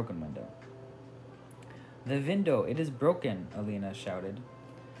from the broken window. The window, it is broken, Alina shouted.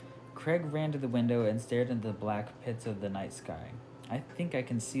 Craig ran to the window and stared into the black pits of the night sky. I think I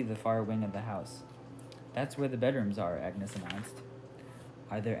can see the far wing of the house. That's where the bedrooms are, Agnes announced.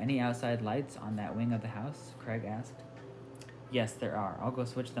 Are there any outside lights on that wing of the house? Craig asked. Yes, there are. I'll go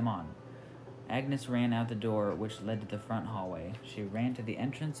switch them on. Agnes ran out the door which led to the front hallway. She ran to the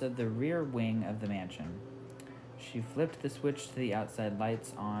entrance of the rear wing of the mansion. She flipped the switch to the outside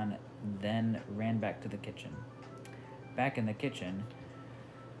lights on, then ran back to the kitchen. Back in the kitchen,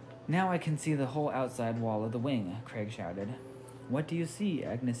 now I can see the whole outside wall of the wing, Craig shouted. What do you see?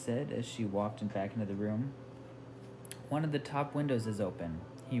 Agnes said as she walked back into the room. One of the top windows is open.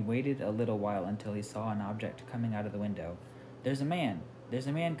 He waited a little while until he saw an object coming out of the window. There's a man! There's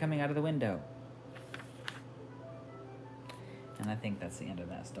a man coming out of the window! And I think that's the end of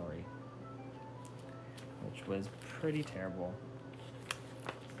that story, which was pretty terrible.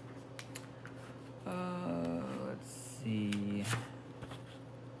 Let's see.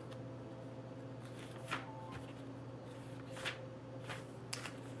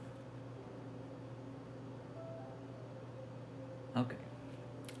 Okay.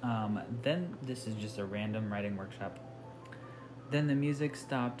 Then this is just a random writing workshop. Then the music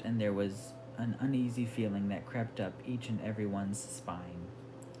stopped, and there was an uneasy feeling that crept up each and everyone's spine.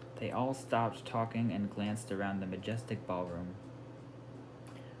 They all stopped talking and glanced around the majestic ballroom.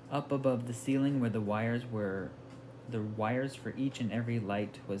 Up above the ceiling where the wires for each and every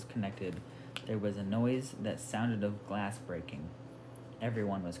light was connected, there was a noise that sounded of glass breaking.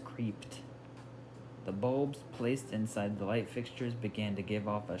 Everyone was creeped. The bulbs placed inside the light fixtures began to give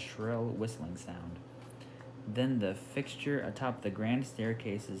off a shrill whistling sound. Then the fixture atop the grand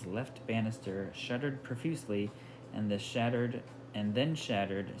staircase's left banister shuddered profusely, and then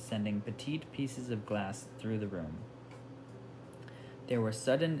shattered, sending petite pieces of glass through the room. There were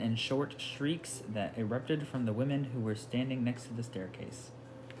sudden and short shrieks that erupted from the women who were standing next to the staircase.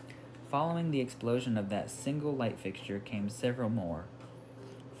 Following the explosion of that single light fixture came several more.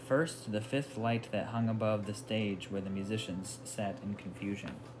 First, the fifth light that hung above the stage where the musicians sat in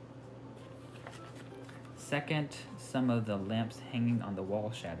confusion. Second, some of the lamps hanging on the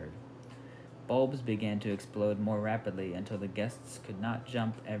wall shattered. Bulbs began to explode more rapidly until the guests could not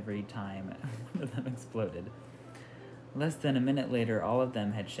jump every time one of them exploded. Less than a minute later, all of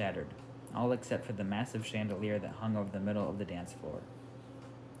them had shattered, all except for the massive chandelier that hung over the middle of the dance floor.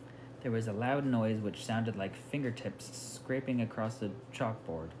 There was a loud noise which sounded like fingertips scraping across the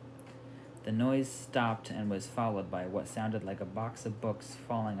chalkboard. The noise stopped and was followed by what sounded like a box of books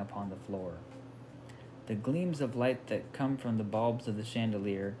falling upon the floor. The gleams of light that come from the bulbs of the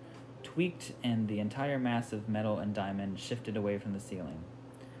chandelier tweaked, and the entire mass of metal and diamond shifted away from the ceiling.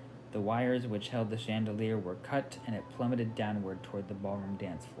 The wires which held the chandelier were cut, and it plummeted downward toward the ballroom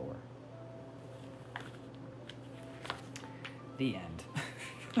dance floor. The end.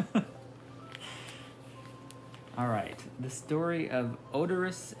 Alright, the story of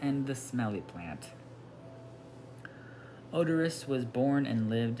Odorous and the Smelly Plant. Odorous was born and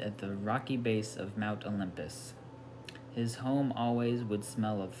lived at the rocky base of Mount Olympus. His home always would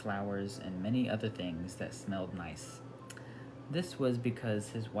smell of flowers and many other things that smelled nice. This was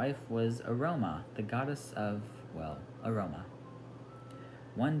because his wife was Aroma, the goddess of, aroma.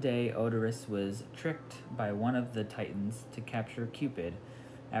 One day, Odorous was tricked by one of the Titans to capture Cupid,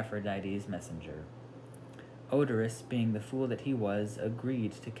 Aphrodite's messenger. Odorous, being the fool that he was,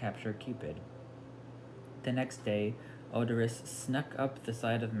 agreed to capture Cupid. The next day, Odorous snuck up the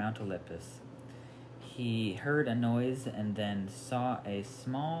side of Mount Olympus. He heard a noise and then saw a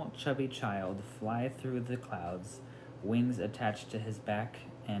small, chubby child fly through the clouds, wings attached to his back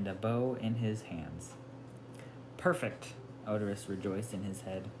and a bow in his hands. Perfect, Odorous rejoiced in his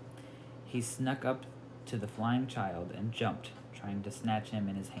head. He snuck up to the flying child and jumped, trying to snatch him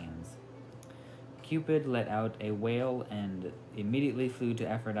in his hands. Cupid let out a wail and immediately flew to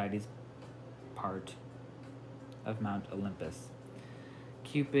Aphrodite's part of Mount Olympus.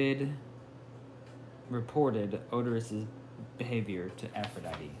 Cupid reported Odorous's behavior to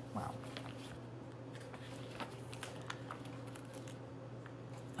Aphrodite. Wow.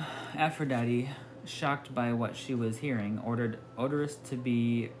 Aphrodite, shocked by what she was hearing, ordered Odorous to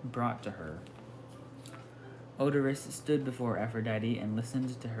be brought to her. Odorous stood before Aphrodite and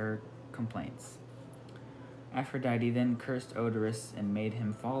listened to her complaints. Aphrodite then cursed Odorous and made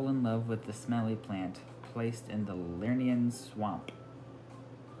him fall in love with the smelly plant placed in the Lernaean swamp.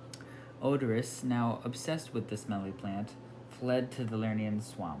 Odorous, now obsessed with the smelly plant, fled to the Lernaean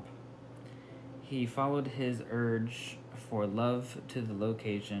swamp. He followed his urge for love to the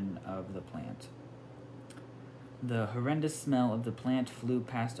location of the plant. The horrendous smell of the plant flew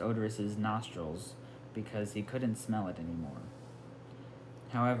past Odorous's nostrils because he couldn't smell it anymore.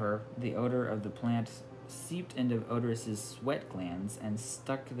 However, the odor of the plant seeped into Odorous's sweat glands and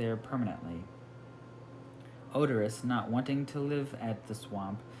stuck there permanently. Odorous, not wanting to live at the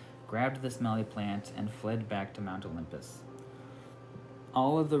swamp, grabbed the smelly plant and fled back to Mount Olympus.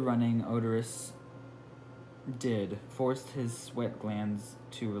 All of the running Odorous did forced his sweat glands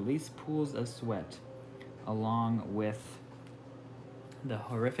to release pools of sweat, along with the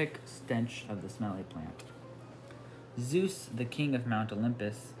horrific stench of the smelly plant. Zeus, the king of Mount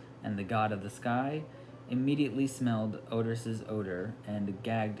Olympus and the god of the sky, immediately smelled Odorous's odor and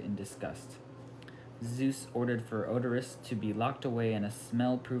gagged in disgust. Zeus ordered for Odorous to be locked away in a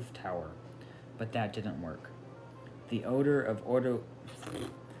smell-proof tower, but that didn't work. The odor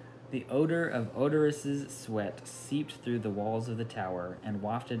The odor of Odorous' sweat seeped through the walls of the tower and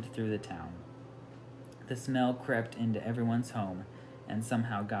wafted through the town. The smell crept into everyone's home and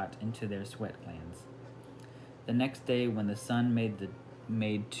somehow got into their sweat glands. The next day, when the sun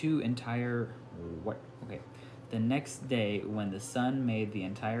The next day, when the sun made the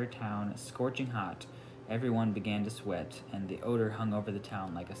entire town scorching hot, everyone began to sweat, and the odor hung over the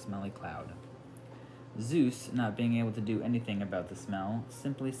town like a smelly cloud. Zeus, not being able to do anything about the smell,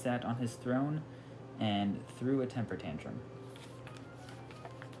 simply sat on his throne and threw a temper tantrum.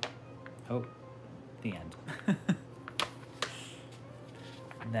 Oh, the end.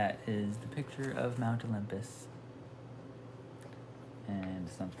 That is the picture of Mount Olympus. And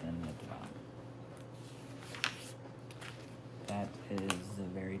something at the bottom. That is a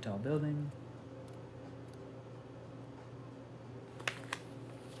very tall building.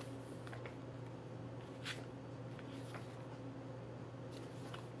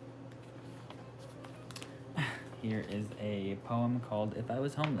 Here is a poem called If I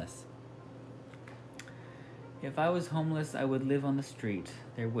Was Homeless. If I was homeless, I would live on the street.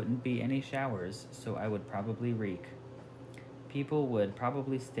 There wouldn't be any showers, so I would probably reek. People would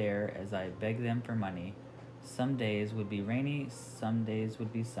probably stare as I begged them for money. Some days would be rainy, some days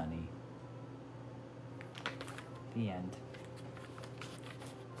would be sunny. The end.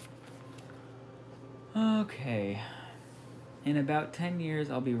 Okay. In about 10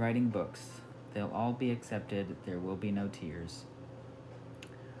 years, I'll be writing books. They'll all be accepted. There will be no tears.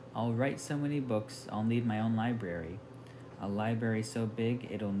 I'll write so many books, I'll need my own library. A library so big,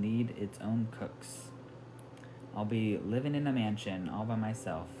 it'll need its own cooks. I'll be living in a mansion all by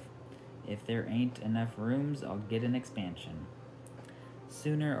myself. If there ain't enough rooms, I'll get an expansion.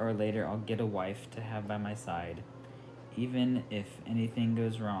 Sooner or later, I'll get a wife to have by my side. Even if anything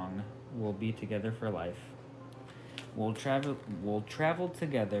goes wrong, we'll be together for life. We'll travel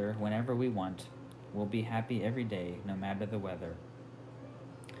together whenever we want. We'll be happy every day, no matter the weather.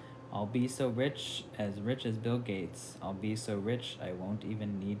 I'll be so rich as Bill Gates. I'll be so rich I won't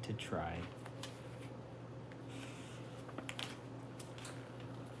even need to try.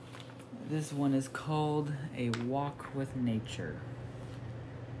 This one is called A Walk with Nature.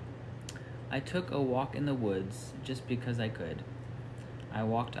 I took a walk in the woods just because I could. I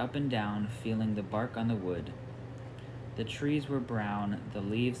walked up and down, feeling the bark on the wood. The trees were brown, the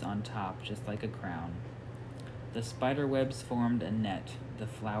leaves on top just like a crown. The spider webs formed a net, the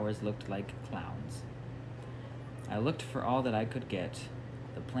flowers looked like clowns. I looked for all that I could get.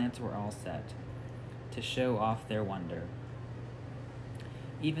 The plants were all set to show off their wonder,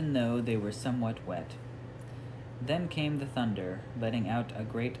 even though they were somewhat wet. Then came the thunder, letting out a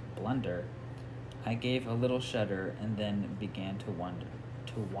great blunder. I gave a little shudder and then began to wander.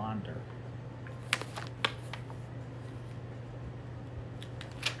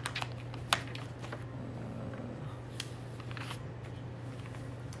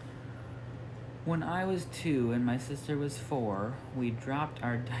 When I was 2 and my sister was 4, we dropped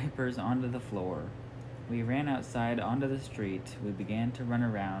our diapers onto the floor. We ran outside onto the street. We began to run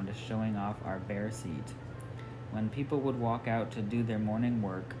around, showing off our bare seat. When people would walk out to do their morning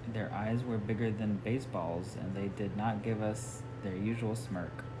work, their eyes were bigger than baseballs, and they did not give us their usual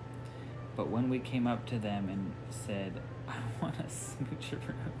smirk. But when we came up to them and said, "I want to smooch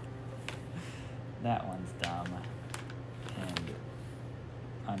around," that one's dumb and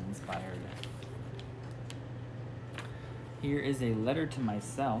uninspired. Here is a letter to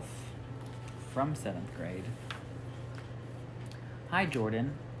myself from 7th grade. Hi,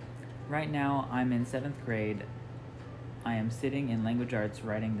 Jordan. Right now, I'm in 7th grade. I am sitting in language arts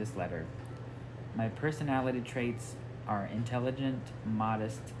writing this letter. My personality traits are intelligent,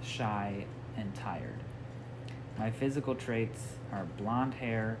 modest, shy, and tired. My physical traits are blonde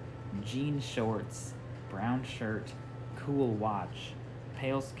hair, jean shorts, brown shirt, cool watch,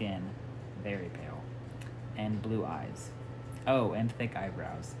 pale skin, very pale, and blue eyes. Oh, and thick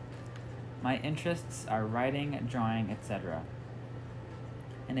eyebrows. My interests are writing, drawing, etc.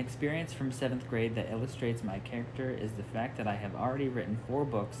 An experience from 7th grade that illustrates my character is the fact that I have already written 4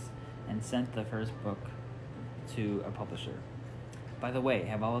 books and sent the first book to a publisher. By the way,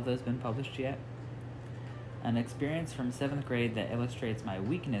 have all of those been published yet? An experience from 7th grade that illustrates my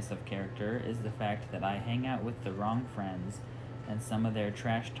weakness of character is the fact that I hang out with the wrong friends and some of their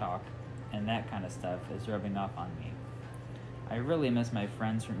trash talk and that kind of stuff is rubbing off on me. I really miss my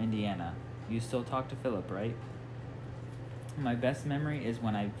friends from Indiana. You still talk to Philip, right? My best memory is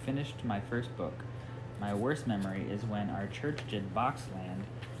when I finished my first book. My worst memory is when our church did Boxland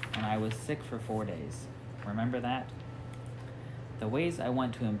and I was sick for 4 days. Remember that? The ways I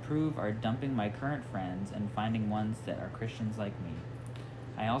want to improve are dumping my current friends and finding ones that are Christians like me.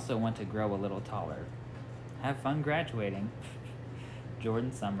 I also want to grow a little taller. Have fun graduating.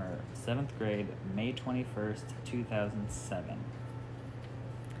 Jordan Summer, 7th grade, May 21st, 2007.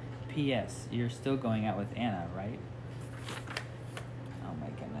 P.S. You're still going out with Anna, right? Oh my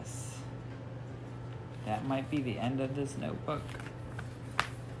goodness. That might be the end of this notebook.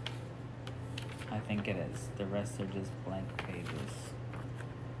 I think it is. The rest are just blank pages.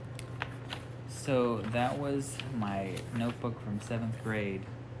 So that was my notebook from 7th grade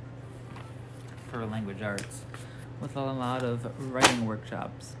for language arts with a lot of writing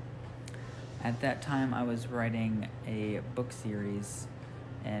workshops. At that time, I was writing a book series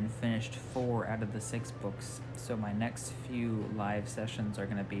and finished 4 out of the 6 books. So my next few live sessions are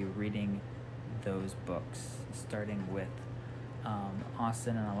going to be reading those books, starting with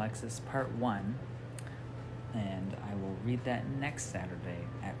Austin and Alexis Part 1, and I will read that next Saturday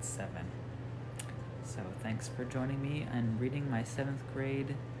at 7. So thanks for joining me and reading my 7th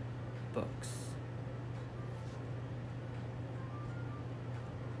grade books.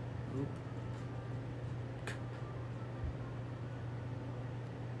 Oop.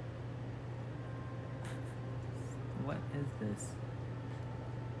 What is this?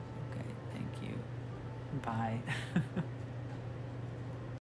 Okay, thank you. Bye.